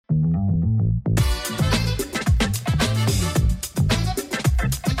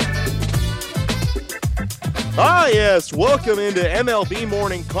Yes, welcome into MLB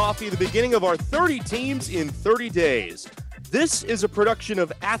Morning Coffee, the beginning of our 30 teams in 30 days. This is a production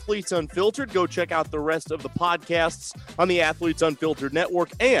of Athletes Unfiltered. Go check out the rest of the podcasts on the Athletes Unfiltered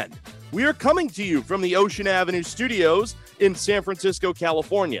network. And we are coming to you from the Ocean Avenue Studios in San Francisco,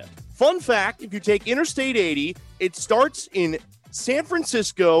 California. Fun fact, if you take Interstate 80, it starts in San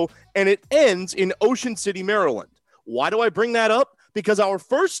Francisco and it ends in Ocean City, Maryland. Why do I bring that up? Because our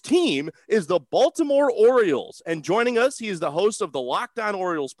first team is the Baltimore Orioles. And joining us, he is the host of the Locked On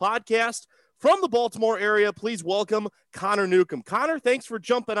Orioles podcast from the Baltimore area. Please welcome Connor Newcomb. Connor, thanks for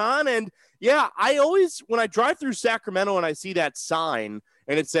jumping on. And yeah, I always, when I drive through Sacramento and I see that sign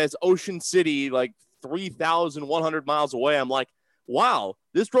and it says Ocean City, like 3,100 miles away, I'm like, wow,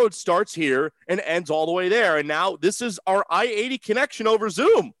 this road starts here and ends all the way there. And now this is our I-80 connection over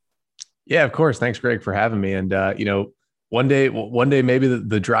Zoom. Yeah, of course. Thanks, Greg, for having me. And, one day, maybe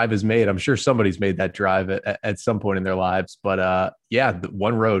the drive is made. I'm sure somebody's made that drive at some point in their lives. But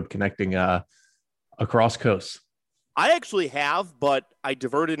one road connecting across coast. I actually have, but I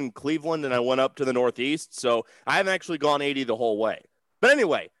diverted in Cleveland and I went up to the Northeast. So I haven't actually gone 80 the whole way. But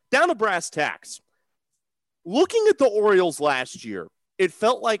anyway, down to brass tacks. Looking at the Orioles last year, it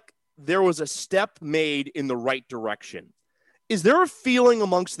felt like there was a step made in the right direction. Is there a feeling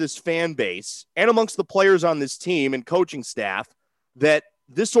amongst this fan base and amongst the players on this team and coaching staff that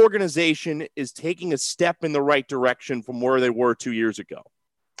this organization is taking a step in the right direction from where they were 2 years ago?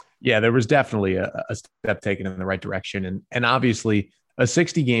 Yeah, there was definitely a step taken in the right direction. And obviously a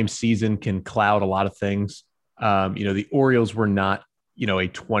 60-game season can cloud a lot of things. The Orioles were not, a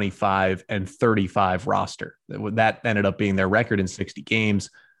 25-35 roster. That ended up being their record in 60 games.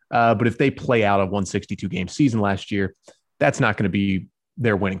 But if they play out a 162-game season last year, that's not going to be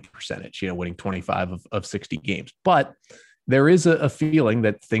their winning percentage, winning 25 of 60 games. But there is a feeling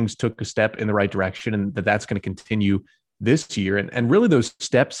that things took a step in the right direction and that's going to continue this year. And really those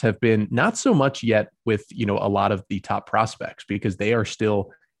steps have been not so much yet with, a lot of the top prospects because they are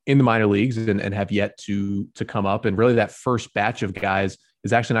still in the minor leagues and have yet to come up. And really that first batch of guys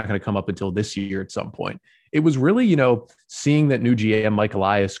is actually not going to come up until this year at some point. It was really, seeing that new GM Mike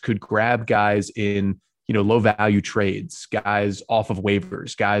Elias could grab guys in, low value trades, guys off of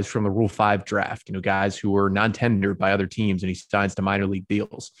waivers, guys from the Rule 5 draft, guys who were non-tendered by other teams and he signs to minor league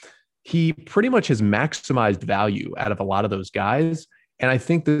deals. He pretty much has maximized value out of a lot of those guys. And I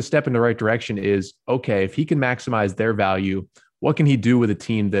think the step in the right direction is, okay, if he can maximize their value, what can he do with a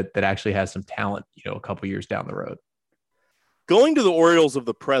team that actually has some talent, a couple years down the road? Going to the Orioles of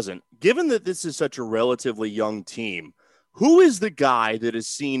the present, given that this is such a relatively young team, who is the guy that is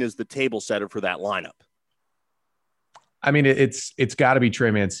seen as the table setter for that lineup? I mean, it's got to be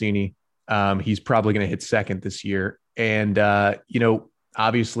Trey Mancini. He's probably going to hit second this year. And,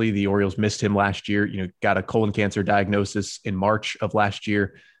 obviously the Orioles missed him last year, got a colon cancer diagnosis in March of last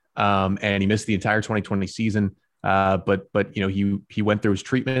year. And he missed the entire 2020 season. But he went through his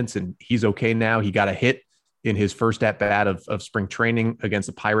treatments and he's okay now. He got a hit in his first at bat of spring training against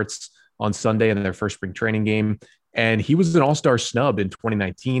the Pirates on Sunday in their first spring training game. And he was an all-star snub in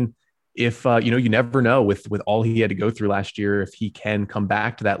 2019. If, you never know with all he had to go through last year, if he can come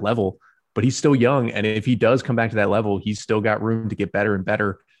back to that level, but he's still young. And if he does come back to that level, he's still got room to get better and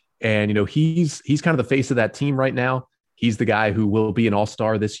better. And, he's kind of the face of that team right now. He's the guy who will be an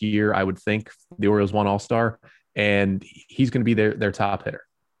all-star this year. I would think the Orioles won all-star and he's going to be their top hitter.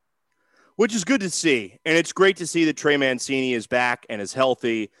 Which is good to see. And it's great to see that Trey Mancini is back and is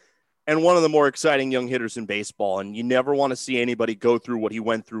healthy and one of the more exciting young hitters in baseball. And you never want to see anybody go through what he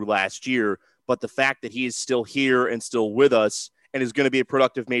went through last year. But the fact that he is still here and still with us and is going to be a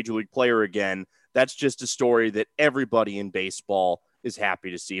productive major league player again, that's just a story that everybody in baseball is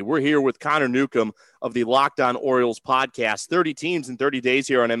happy to see. We're here with Connor Newcomb of the Locked On Orioles podcast, 30 teams in 30 days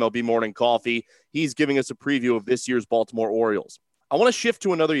here on MLB Morning Coffee. He's giving us a preview of this year's Baltimore Orioles. I want to shift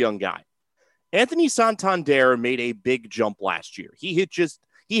to another young guy. Anthony Santander made a big jump last year. He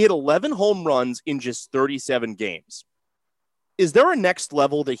hit 11 home runs in just 37 games. Is there a next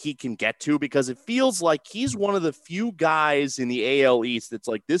level that he can get to? Because it feels like he's one of the few guys in the AL East that's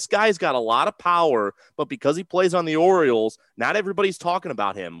like, this guy's got a lot of power, but because he plays on the Orioles, not everybody's talking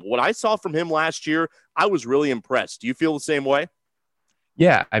about him. What I saw from him last year, I was really impressed. Do you feel the same way?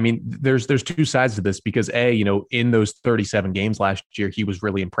 Yeah, I mean, there's two sides to this because in those 37 games last year, he was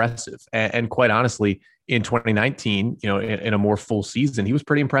really impressive. And quite honestly, in 2019, in a more full season, he was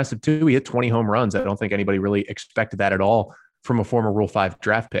pretty impressive too. He hit 20 home runs. I don't think anybody really expected that at all from a former Rule 5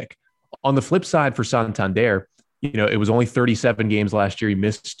 draft pick. On the flip side for Santander, it was only 37 games last year. He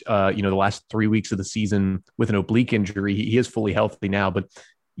missed, the last 3 weeks of the season with an oblique injury. He is fully healthy now, but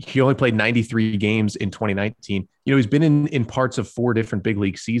He only played 93 games in 2019. He's been in parts of 4 different big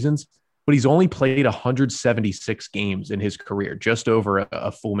league seasons, but he's only played 176 games in his career, just over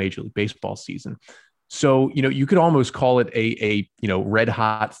a full Major League Baseball season. So, you could almost call it a red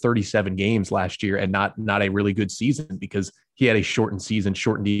hot 37 games last year and not a really good season, because he had a shortened season,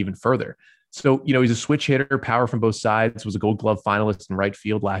 shortened even further. So, he's a switch hitter, power from both sides, was a Gold Glove finalist in right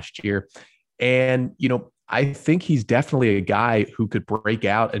field last year. And, I think he's definitely a guy who could break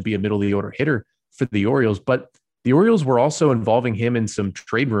out and be a middle of the order hitter for the Orioles. But the Orioles were also involving him in some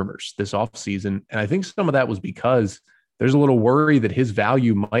trade rumors this offseason. And I think some of that was because there's a little worry that his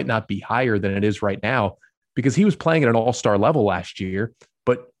value might not be higher than it is right now, because he was playing at an all-star level last year,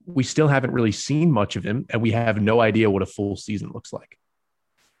 but we still haven't really seen much of him, and we have no idea what a full season looks like.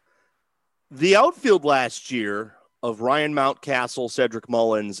 The outfield last year of Ryan Mountcastle, Cedric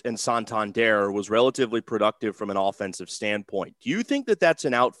Mullins, and Santander was relatively productive from an offensive standpoint. Do you think that that's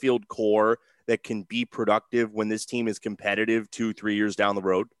an outfield core that can be productive when this team is competitive 2-3 years down the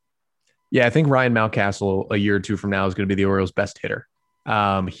road? Yeah, I think Ryan Mountcastle a year or two from now is going to be the Orioles' best hitter.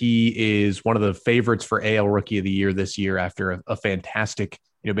 He is one of the favorites for AL Rookie of the Year this year after a fantastic,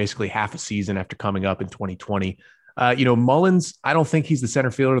 basically half a season after coming up in 2020. Mullins, I don't think he's the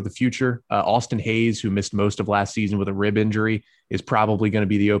center fielder of the future. Austin Hayes, who missed most of last season with a rib injury, is probably going to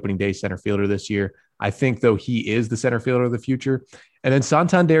be the opening day center fielder this year. I think, though, he is the center fielder of the future. And then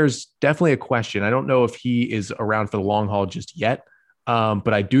Santander is definitely a question. I don't know if he is around for the long haul just yet,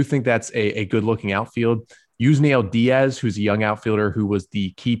 but I do think that's a good-looking outfield. Yusniel Diaz, who's a young outfielder who was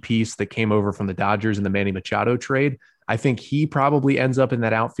the key piece that came over from the Dodgers in the Manny Machado trade, I think he probably ends up in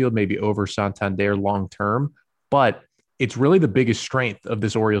that outfield, maybe over Santander long-term. But it's really the biggest strength of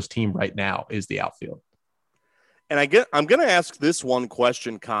this Orioles team right now is the outfield. And I'm going to ask this one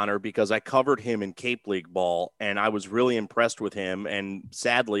question, Connor, because I covered him in Cape League ball, and I was really impressed with him. And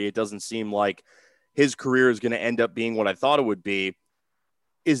sadly, it doesn't seem like his career is going to end up being what I thought it would be.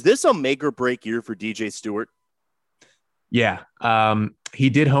 Is this a make or break year for DJ Stewart? Yeah. He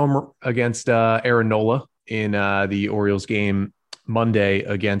did home against Aaron Nola in the Orioles game Monday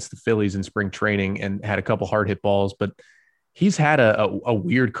against the Phillies in spring training, and had a couple hard hit balls, but he's had a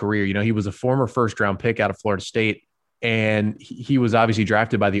weird career. He was a former first round pick out of Florida State, and he was obviously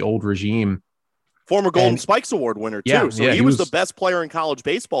drafted by the old regime. Former Golden Spikes Award winner too. He was the best player in college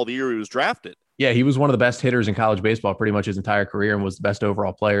baseball the year he was drafted. Yeah, he was one of the best hitters in college baseball pretty much his entire career, and was the best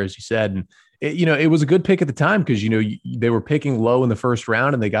overall player, as you said. And it was a good pick at the time, because they were picking low in the first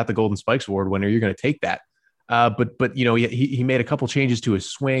round, and they got the Golden Spikes Award winner. You're going to take that. But he made a couple changes to his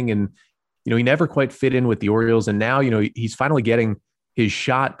swing, and he never quite fit in with the Orioles. And now he's finally getting his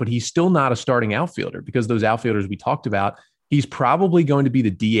shot, but he's still not a starting outfielder, because those outfielders we talked about, he's probably going to be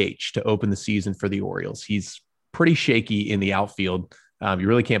the DH to open the season for the Orioles. He's pretty shaky in the outfield. You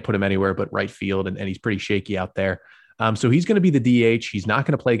really can't put him anywhere but right field, and he's pretty shaky out there. So he's going to be the DH. He's not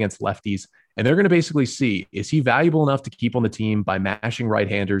going to play against lefties, and they're going to basically see, is he valuable enough to keep on the team by mashing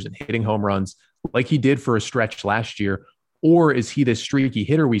right-handers and hitting home runs like he did for a stretch last year? Or is he this streaky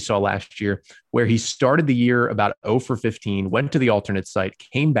hitter we saw last year, where he started the year about 0 for 15, went to the alternate site,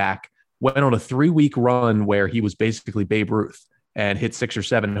 came back, went on a 3-week run where he was basically Babe Ruth and hit 6 or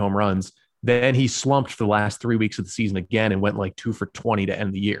 7 home runs. Then he slumped for the last 3 weeks of the season again and went like 2 for 20 to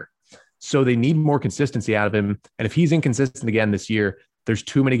end the year. So they need more consistency out of him. And if he's inconsistent again this year, there's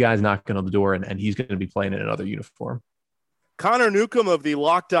too many guys knocking on the door, and he's going to be playing in another uniform. Connor Newcomb of the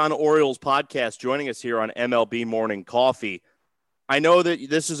Locked On Orioles podcast joining us here on MLB Morning Coffee. I know that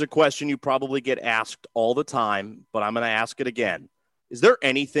this is a question you probably get asked all the time, but I'm going to ask it again. Is there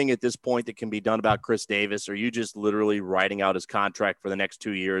anything at this point that can be done about Chris Davis? Or are you just literally writing out his contract for the next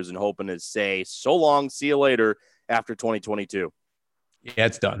 2 years and hoping to say, so long, see you later after 2022? Yeah,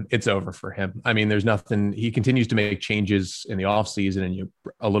 it's done. It's over for him. I mean, there's nothing. He continues to make changes in the offseason, and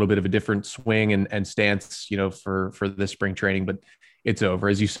a little bit of a different swing and stance, for this spring training, but it's over.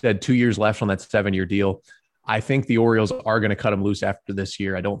 As you said, 2 years left on that 7-year deal. I think the Orioles are going to cut him loose after this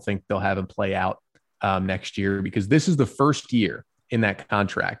year. I don't think they'll have him play out next year, because this is the first year in that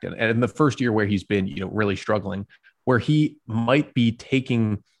contract, and the first year where he's been, really struggling, where he might be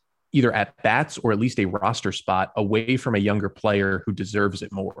taking either at bats or at least a roster spot away from a younger player who deserves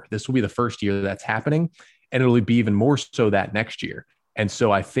it more. This will be the first year that's happening, and it'll be even more so that next year. And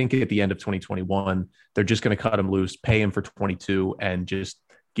so I think at the end of 2021, they're just going to cut him loose, pay him for 22, and just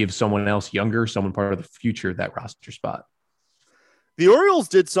give someone else younger, someone part of the future, that roster spot. The Orioles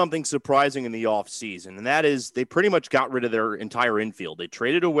did something surprising in the offseason, and that is they pretty much got rid of their entire infield. They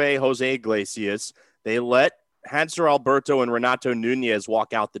traded away Jose Iglesias. They let Hanser Alberto and Renato Nunez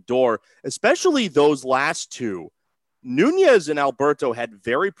walk out the door, especially those last two. Nunez and Alberto had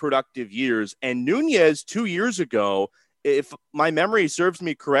very productive years, and Nunez 2 years ago, if my memory serves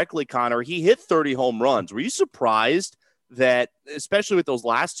me correctly, Connor, he hit 30 home runs. Were you surprised that, especially with those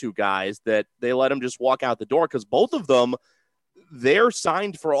last two guys, that they let him just walk out the door? Because both of them, they're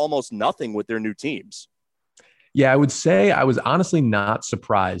signed for almost nothing with their new teams. Yeah, I would say I was honestly not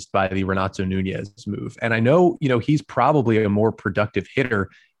surprised by the Renato Nunez move. And I know, he's probably a more productive hitter.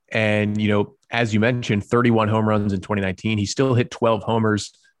 And, as you mentioned, 31 home runs in 2019. He still hit 12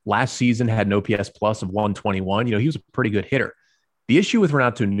 homers last season, had an OPS plus of 121. He was a pretty good hitter. The issue with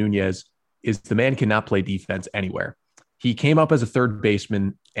Renato Nunez is the man cannot play defense anywhere. He came up as a third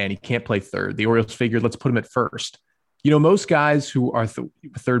baseman and he can't play third. The Orioles figured, let's put him at first. Most guys who are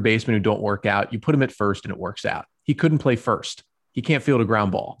third basemen who don't work out, you put him at first and it works out. He couldn't play first. He can't field a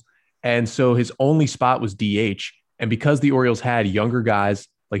ground ball. And so his only spot was DH. And because the Orioles had younger guys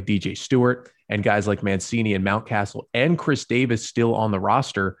like DJ Stewart and guys like Mancini and Mountcastle and Chris Davis still on the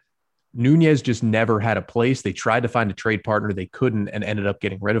roster, Nunez just never had a place. They tried to find a trade partner. They couldn't and ended up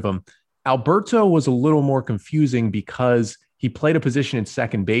getting rid of him. Alberto was a little more confusing because he played a position in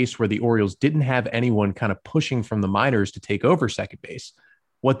second base where the Orioles didn't have anyone kind of pushing from the minors to take over second base.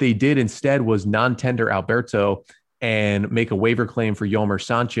 What they did instead was non-tender Alberto and make a waiver claim for Yolmer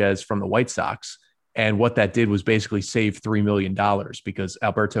Sanchez from the White Sox. And what that did was basically save $3 million because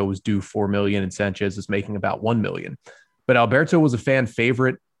Alberto was due $4 million and Sanchez is making about $1 million. But Alberto was a fan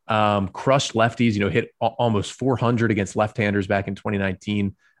favorite, crushed lefties, hit almost 400 against left-handers back in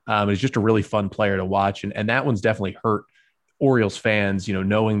 2019. It was just a really fun player to watch. And that one's definitely hurt Orioles fans,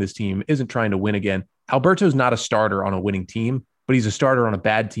 knowing this team isn't trying to win again. Alberto's not a starter on a winning team, but he's a starter on a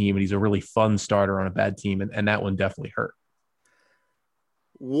bad team, and he's a really fun starter on a bad team, and that one definitely hurt.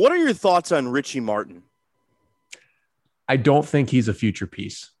 What are your thoughts on Richie Martin? I don't think he's a future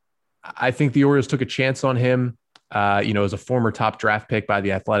piece. I think the Orioles took a chance on him, as a former top draft pick by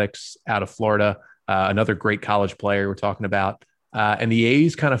the Athletics out of Florida, another great college player we're talking about. And the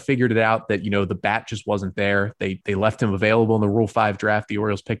A's kind of figured it out that, the bat just wasn't there. They left him available in the Rule 5 draft. The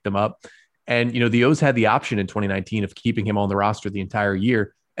Orioles picked him up. And, the O's had the option in 2019 of keeping him on the roster the entire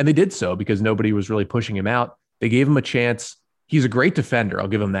year. And they did so because nobody was really pushing him out. They gave him a chance. He's a great defender. I'll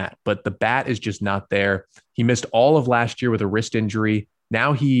give him that. But the bat is just not there. He missed all of last year with a wrist injury.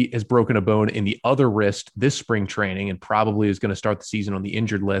 Now he has broken a bone in the other wrist this spring training and probably is going to start the season on the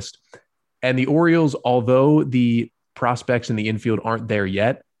injured list. And the Orioles, although the prospects in the infield aren't there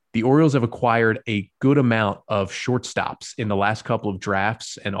yet, the Orioles have acquired a good amount of shortstops in the last couple of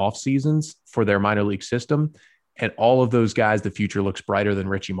drafts and off seasons for their minor league system. And all of those guys, the future looks brighter than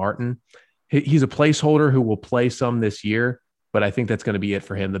Richie Martin. He's a placeholder who will play some this year, but I think that's going to be it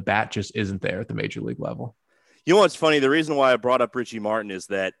for him. The bat just isn't there at the major league level. You know what's funny? The reason why I brought up Richie Martin is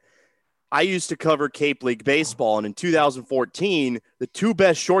that I used to cover Cape League baseball, and in 2014, the two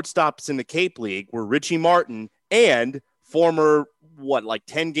best shortstops in the Cape League were Richie Martin and former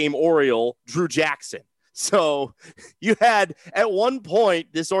 10-game Oriole Drew Jackson. So you had, at one point,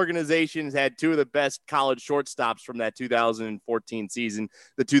 this organization had two of the best college shortstops from that 2014 season,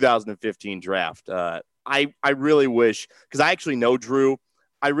 the 2015 draft. I really wish, because I actually know Drew,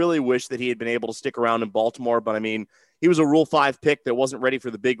 I really wish that he had been able to stick around in Baltimore. But I mean, he was a Rule 5 pick that wasn't ready for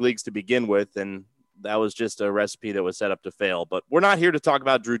the big leagues to begin with, and that was just a recipe that was set up to fail. But we're not here to talk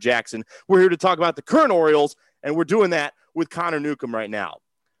about Drew Jackson. We're here to talk about the current Orioles, and we're doing that with Connor Newcomb right now.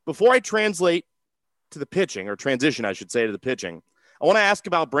 Before I translate to the pitching, or transition, I should say, to the pitching, I want to ask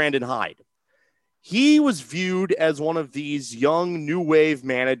about Brandon Hyde. He was viewed as one of these young new wave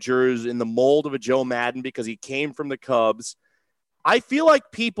managers in the mold of a Joe Madden because he came from the Cubs. I feel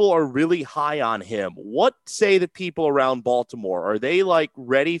like people are really high on him. What say the people around Baltimore? Are they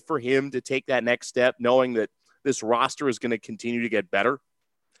ready for him to take that next step, knowing that this roster is going to continue to get better?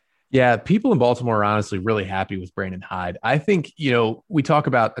 Yeah, people in Baltimore are honestly really happy with Brandon Hyde. I think, I talked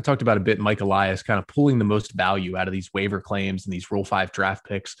about a bit Mike Elias kind of pulling the most value out of these waiver claims and these Rule 5 draft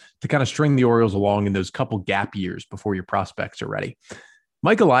picks to kind of string the Orioles along in those couple gap years before your prospects are ready.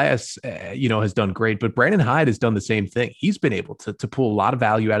 Mike Elias, has done great, but Brandon Hyde has done the same thing. He's been able to pull a lot of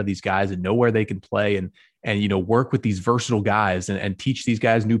value out of these guys and know where they can play and work with these versatile guys and teach these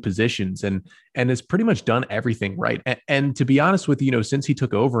guys new positions and has pretty much done everything right. And to be honest with you, since he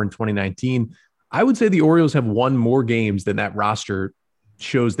took over in 2019, I would say the Orioles have won more games than that roster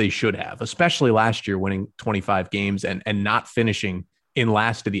shows they should have, especially last year, winning 25 games and not finishing in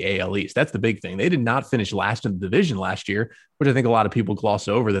last of the AL East. That's the big thing. They did not finish last in the division last year, which I think a lot of people gloss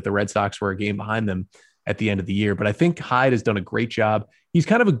over, that the Red Sox were a game behind them. at the end of the year. But I think Hyde has done a great job. He's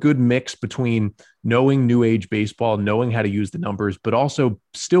kind of a good mix between knowing new age baseball, knowing how to use the numbers, but also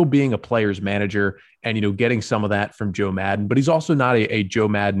still being a player's manager and, getting some of that from Joe Madden. But he's also not a Joe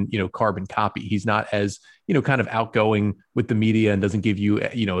Madden, carbon copy. He's not as, kind of outgoing with the media and doesn't give you,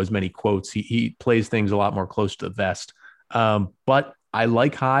 as many quotes. He plays things a lot more close to the vest. But I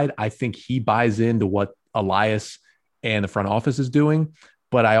like Hyde. I think he buys into what Elias and the front office is doing,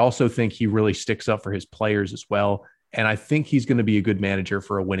 but I also think he really sticks up for his players as well. And I think he's going to be a good manager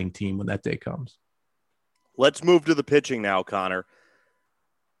for a winning team when that day comes. Let's move to the pitching now, Connor.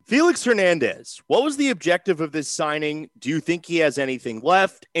 Felix Hernandez, what was the objective of this signing? Do you think he has anything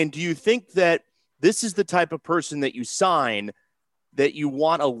left? And do you think that this is the type of person that you sign that you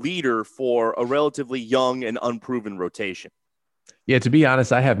want a leader for a relatively young and unproven rotation? Yeah, to be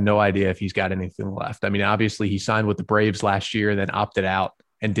honest, I have no idea if he's got anything left. I mean, obviously he signed with the Braves last year and then opted out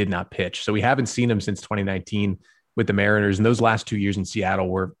and did not pitch. So we haven't seen him since 2019 with the Mariners. And those last 2 years in Seattle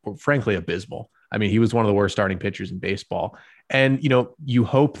were frankly abysmal. I mean, he was one of the worst starting pitchers in baseball. And, you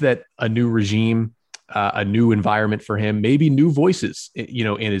hope that a new regime, a new environment for him, maybe new voices,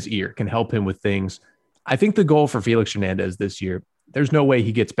 in his ear can help him with things. I think the goal for Felix Hernandez this year, there's no way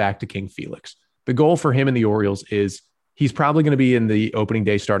he gets back to King Felix. The goal for him and the Orioles is he's probably going to be in the opening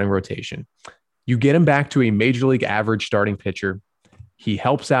day starting rotation. You get him back to a major league average starting pitcher. He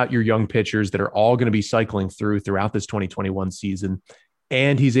helps out your young pitchers that are all going to be cycling throughout this 2021 season.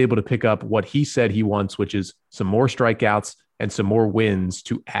 And he's able to pick up what he said he wants, which is some more strikeouts and some more wins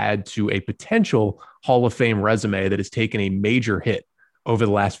to add to a potential Hall of Fame resume that has taken a major hit over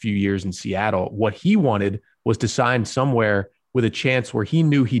the last few years in Seattle. What he wanted was to sign somewhere with a chance where he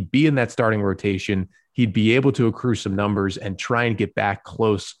knew he'd be in that starting rotation. He'd be able to accrue some numbers and try and get back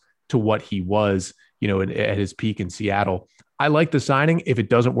close to what he was, at his peak in Seattle. I like the signing. If it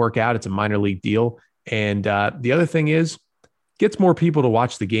doesn't work out, it's a minor league deal. And the other thing is, gets more people to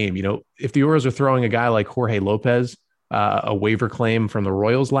watch the game. If the Orioles are throwing a guy like Jorge Lopez, a waiver claim from the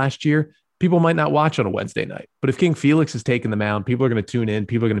Royals last year, people might not watch on a Wednesday night. But if King Felix is taking the mound, people are going to tune in.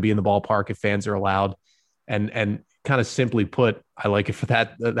 People are going to be in the ballpark if fans are allowed. And kind of simply put, I like it for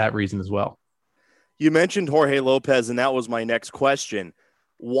that reason as well. You mentioned Jorge Lopez, and that was my next question.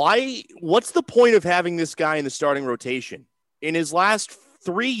 What's the point of having this guy in the starting rotation? In his last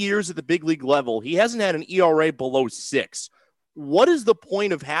 3 years at the big league level, he hasn't had an ERA below 6. What is the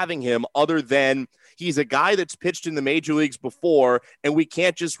point of having him other than he's a guy that's pitched in the major leagues before, and we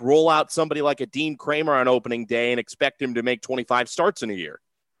can't just roll out somebody like a Dean Kramer on opening day and expect him to make 25 starts in a year?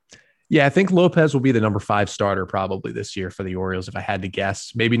 Yeah, I think Lopez will be the number 5 starter probably this year for the Orioles, if I had to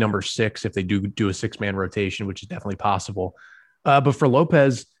guess. Maybe number 6 if they do a 6-man rotation, which is definitely possible. But for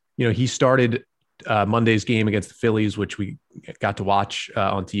Lopez, he started Monday's game against the Phillies, which we got to watch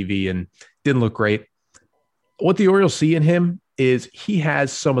on TV and didn't look great. What the Orioles see in him is he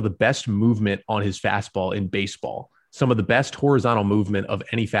has some of the best movement on his fastball in baseball, some of the best horizontal movement of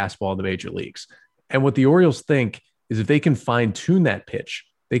any fastball in the major leagues. And what the Orioles think is if they can fine tune that pitch,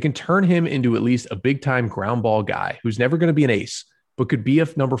 they can turn him into at least a big time ground ball guy who's never going to be an ace, but could be a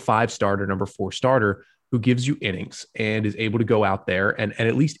number 5 starter, number 4 starter who gives you innings and is able to go out there and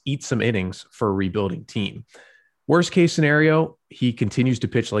at least eat some innings for a rebuilding team. Worst case scenario, he continues to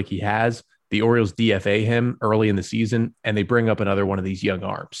pitch like he has. The Orioles DFA him early in the season, and they bring up another one of these young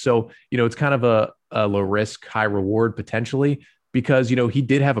arms. So, it's kind of a low risk, high reward potentially because, he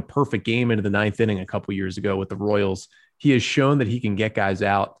did have a perfect game into the 9th inning a couple years ago with the Royals. He has shown that he can get guys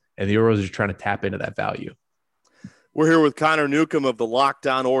out, and the Orioles are trying to tap into that value. We're here with Connor Newcomb of the Locked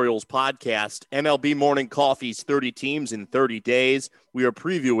On Orioles podcast, MLB Morning Coffee's 30 teams in 30 days. We are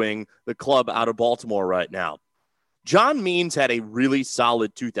previewing the club out of Baltimore right now. John Means had a really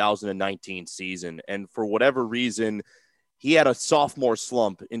solid 2019 season, and for whatever reason, he had a sophomore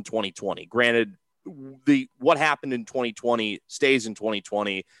slump in 2020. Granted, what happened in 2020 stays in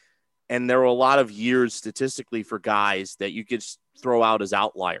 2020, and there were a lot of years statistically for guys that you could throw out as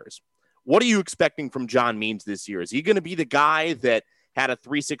outliers. What are you expecting from John Means this year? Is he going to be the guy that had a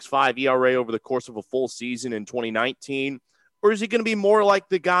 3.65 ERA over the course of a full season in 2019? Or is he going to be more like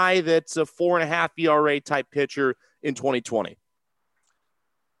the guy that's a 4.5 ERA type pitcher in 2020?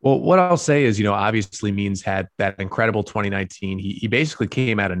 Well, what I'll say is, obviously Means had that incredible 2019. He basically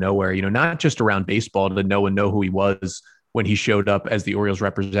came out of nowhere, not just around baseball to know who he was when he showed up as the Orioles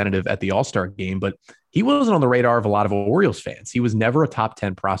representative at the All-Star game, but he wasn't on the radar of a lot of Orioles fans. He was never a top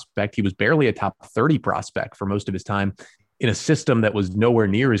 10 prospect. He was barely a top 30 prospect for most of his time in a system that was nowhere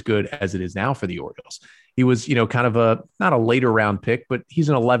near as good as it is now for the Orioles. He was, kind of not a later round pick, but he's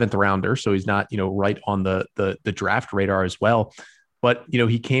an 11th rounder. So he's not, right on the draft radar as well. But,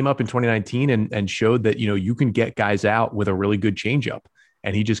 he came up in 2019 and showed that, you can get guys out with a really good changeup.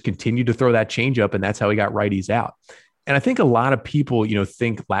 And he just continued to throw that changeup, and that's how he got righties out. And I think a lot of people,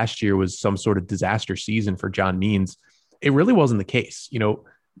 think last year was some sort of disaster season for John Means. It really wasn't the case.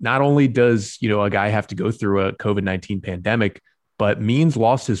 Not only does, a guy have to go through a COVID-19 pandemic, but Means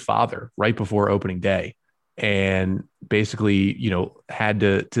lost his father right before opening day and basically, had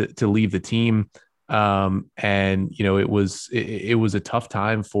to leave the team. It was a tough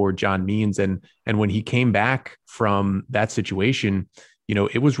time for John Means. And when he came back from that situation,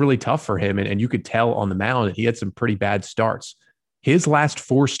 it was really tough for him. And you could tell on the mound that he had some pretty bad starts. His last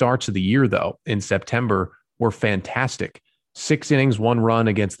 4 starts of the year, though, in September were fantastic. 6 innings, 1 run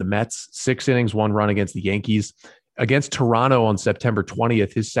against the Mets, 6 innings, 1 run against the Yankees. Against Toronto on September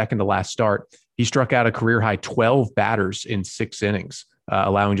 20th, his second to last start, he struck out a career high 12 batters in 6 innings,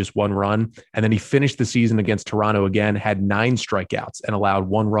 allowing just 1 run. And then he finished the season against Toronto again, had 9 strikeouts and allowed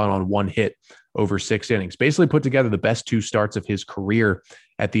 1 run on 1 hit over 6 innings. Basically put together the best 2 starts of his career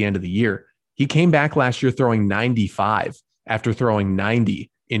at the end of the year. He came back last year throwing 95 after throwing 90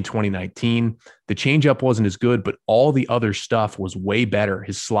 in 2019. The changeup wasn't as good, but all the other stuff was way better.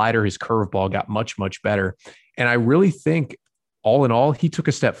 His slider, his curveball got much, much better. And I really think all in all, he took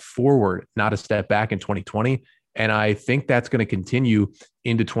a step forward, not a step back in 2020. And I think that's going to continue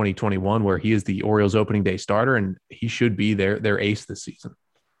into 2021, where he is the Orioles opening day starter, and he should be their ace this season.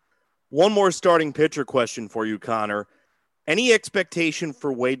 One more starting pitcher question for you, Connor. Any expectation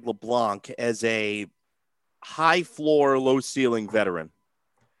for Wade LeBlanc as a high floor, low ceiling veteran?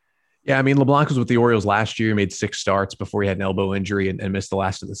 Yeah, I mean, LeBlanc was with the Orioles last year, made 6 starts before he had an elbow injury and missed the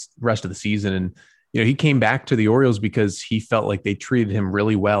rest of the season. And, he came back to the Orioles because he felt like they treated him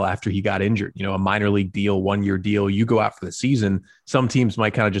really well after he got injured. A minor league deal, 1-year deal, you go out for the season. Some teams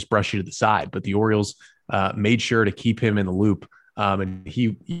might kind of just brush you to the side, but the Orioles made sure to keep him in the loop. And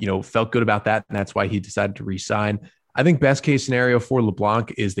he, felt good about that. And that's why he decided to re-sign. I think best case scenario for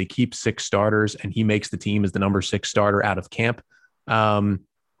LeBlanc is they keep 6 starters and he makes the team as the number 6 starter out of camp.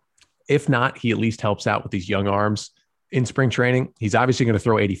 If not, he at least helps out with these young arms in spring training. He's obviously going to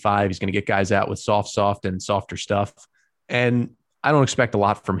throw 85. He's going to get guys out with soft and softer stuff. And I don't expect a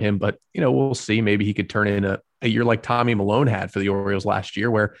lot from him, but, we'll see. Maybe he could turn in a year like Tommy Malone had for the Orioles last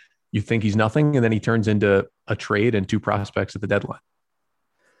year, where you think he's nothing, and then he turns into a trade and 2 prospects at the deadline.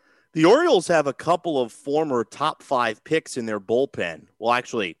 The Orioles have a couple of former top 5 picks in their bullpen. Well,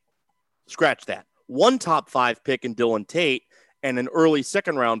 actually, scratch that. 1 top 5 pick in Dylan Tate and an early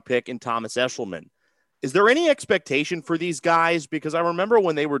 2nd-round pick in Thomas Eshelman. Is there any expectation for these guys? Because I remember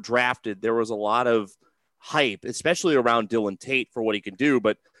when they were drafted, there was a lot of hype, especially around Dylan Tate for what he can do.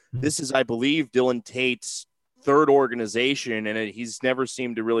 But this is, I believe, Dylan Tate's 3rd organization, and he's never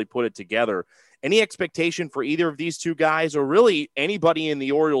seemed to really put it together. Any expectation for either of these 2 guys, or really anybody in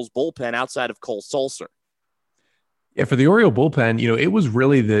the Orioles bullpen outside of Cole Sulser? Yeah, for the Oriole bullpen, it was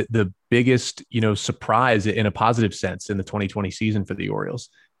really the biggest, surprise in a positive sense in the 2020 season for the Orioles.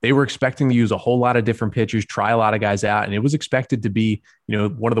 They were expecting to use a whole lot of different pitchers, try a lot of guys out, and it was expected to be,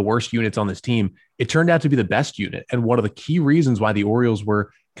 one of the worst units on this team. It turned out to be the best unit, and one of the key reasons why the Orioles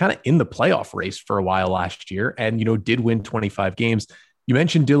were kind of in the playoff race for a while last year and, did win 25 games. You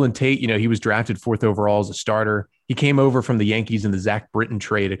mentioned Dylan Tate. He was drafted 4th overall as a starter. He came over from the Yankees in the Zach Britton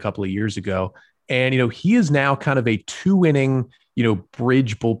trade a couple of years ago. And, he is now kind of a 2-inning,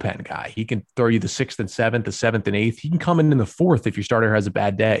 bridge bullpen guy. He can throw you the 6th and 7th, the 7th and 8th. He can come in the 4th if your starter has a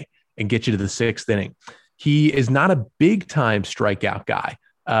bad day and get you to the 6th inning. He is not a big time strikeout guy,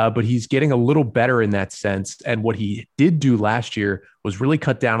 but he's getting a little better in that sense. And what he did do last year was really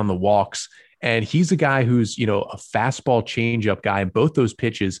cut down on the walks. And he's a guy who's, a fastball changeup guy. And both those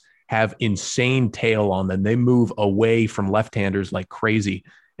pitches have insane tail on them. They move away from left-handers like crazy.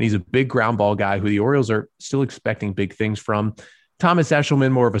 And he's a big ground ball guy who the Orioles are still expecting big things from. Thomas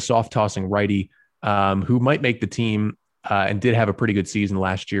Eshelman, more of a soft tossing righty, who might make the team and did have a pretty good season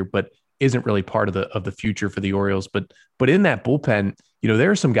last year, but isn't really part of the future for the Orioles. But in that bullpen,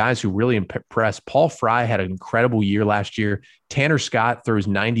 there are some guys who really impressed. Paul Fry had an incredible year last year. Tanner Scott throws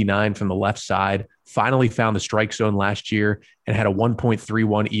 99 from the left side, finally found the strike zone last year and had a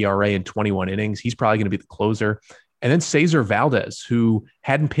 1.31 ERA in 21 innings. He's probably going to be the closer. And then Cesar Valdez, who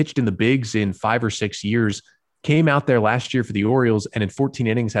hadn't pitched in the bigs in 5 or 6 years, came out there last year for the Orioles and in 14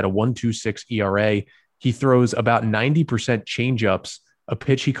 innings had a 1.26 ERA. He throws about 90% changeups, a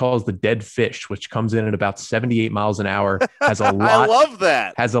pitch he calls the dead fish, which comes in at about 78 miles an hour. Has a lot. I love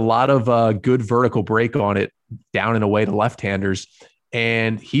that. Has a lot of good vertical break on it, down and away to left-handers.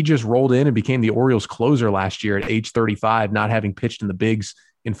 And he just rolled in and became the Orioles closer last year at age 35, not having pitched in the bigs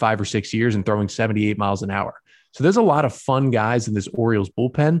in 5 or 6 years and throwing 78 miles an hour. So there's a lot of fun guys in this Orioles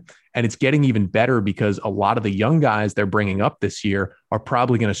bullpen, and it's getting even better because a lot of the young guys they're bringing up this year are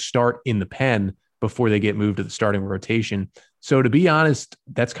probably going to start in the pen before they get moved to the starting rotation. So to be honest,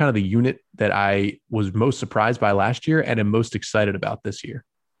 that's kind of the unit that I was most surprised by last year and am most excited about this year.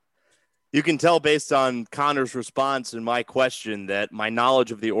 You can tell based on Connor's response and my question that my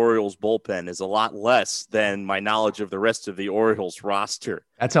knowledge of the Orioles bullpen is a lot less than my knowledge of the rest of the Orioles roster.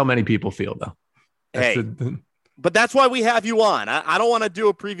 That's how many people feel, though. But that's why we have you on. I don't want to do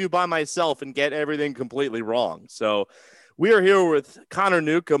a preview by myself and get everything completely wrong. So we are here with Connor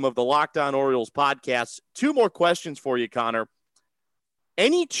Newcomb of the Locked On Orioles podcast. 2 more questions for you, Connor.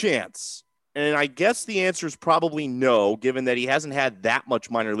 Any chance, and I guess the answer is probably no, given that he hasn't had that much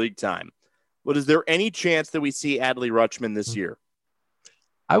minor league time, but is there any chance that we see Adley Rutschman this year?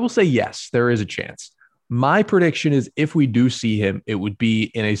 I will say yes, there is a chance. My prediction is if we do see him, it would be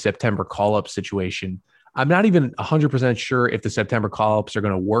in a September call-up situation. I'm not even 100% sure if the September call-ups are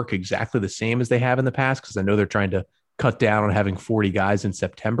going to work exactly the same as they have in the past, because I know they're trying to cut down on having 40 guys in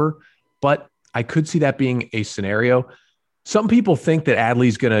September, but I could see that being a scenario. Some people think that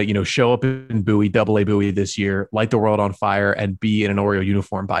Adley's going to, show up in Bowie, AA Bowie this year, light the world on fire, and be in an Oriole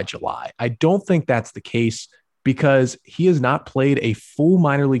uniform by July. I don't think that's the case because he has not played a full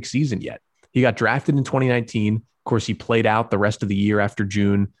minor league season yet. He got drafted in 2019. Of course, he played out the rest of the year after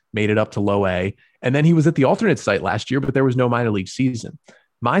June, made it up to low A, and then he was at the alternate site last year, but there was no minor league season.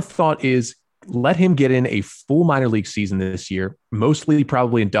 My thought is let him get in a full minor league season this year, mostly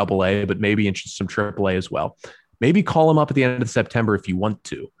probably in AA, but maybe in some AAA as well. Maybe call him up at the end of September if you want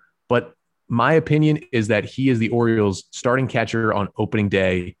to. But my opinion is that he is the Orioles starting catcher on opening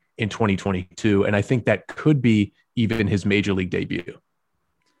day in 2022. And I think that could be even his major league debut.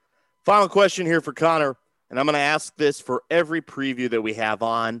 Final question here for Connor. And I'm going to ask this for every preview that we have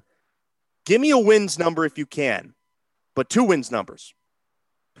on. Give me a wins number if you can, but 2 wins numbers.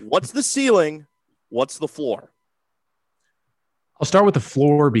 What's the ceiling? What's the floor? I'll start with the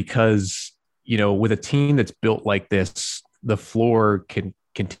floor because with a team that's built like this, the floor can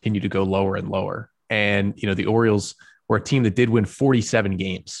continue to go lower and lower. And, the Orioles were a team that did win 47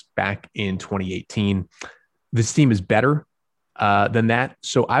 games back in 2018. This team is better than that.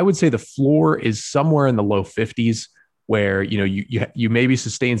 So I would say the floor is somewhere in the low 50s where, you maybe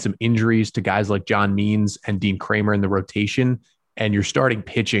sustain some injuries to guys like John Means and Dean Kramer in the rotation, and your starting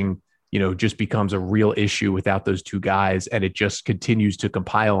pitching just becomes a real issue without those 2 guys. And it just continues to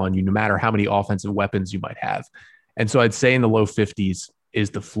compile on you no matter how many offensive weapons you might have. And so I'd say in the low 50s is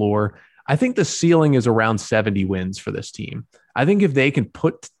the floor. I think the ceiling is around 70 wins for this team. I think if they can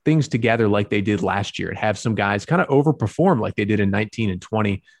put things together like they did last year and have some guys kind of overperform like they did in 19 and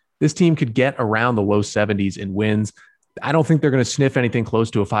 20, this team could get around the low 70s in wins. I don't think they're going to sniff anything close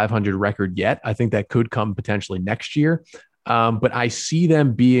to a 500 record yet. I think that could come potentially next year. But I see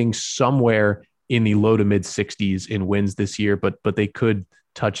them being somewhere in the low to mid 60s in wins this year, but they could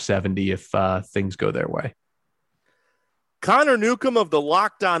touch 70 if things go their way. Connor Newcomb of the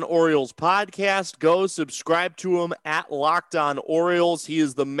Locked On Orioles podcast. Go subscribe to him at Locked On Orioles. He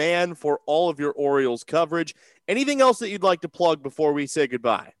is the man for all of your Orioles coverage. Anything else that you'd like to plug before we say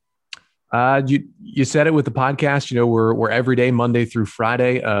goodbye? You said it with the podcast. We're every day, Monday through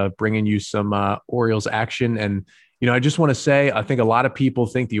Friday, bringing you some Orioles action. And I just want to say, I think a lot of people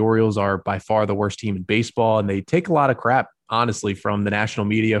think the Orioles are by far the worst team in baseball, and they take a lot of crap, honestly, from the national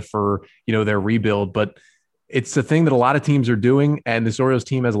media for, their rebuild. But it's the thing that a lot of teams are doing, and this Orioles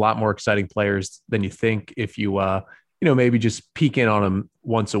team has a lot more exciting players than you think if you, maybe just peek in on them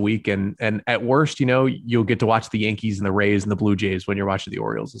once a week. And at worst, you'll get to watch the Yankees and the Rays and the Blue Jays when you're watching the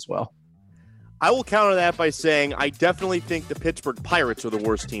Orioles as well. I will counter that by saying I definitely think the Pittsburgh Pirates are the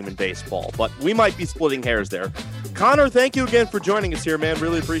worst team in baseball, but we might be splitting hairs there. Connor, thank you again for joining us here, man.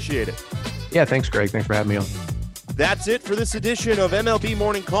 Really appreciate it. Yeah, thanks, Greg. Thanks for having me on. That's it for this edition of MLB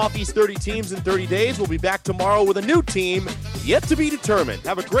Morning Coffee's 30 Teams in 30 Days. We'll be back tomorrow with a new team yet to be determined.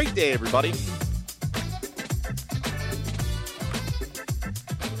 Have a great day, everybody.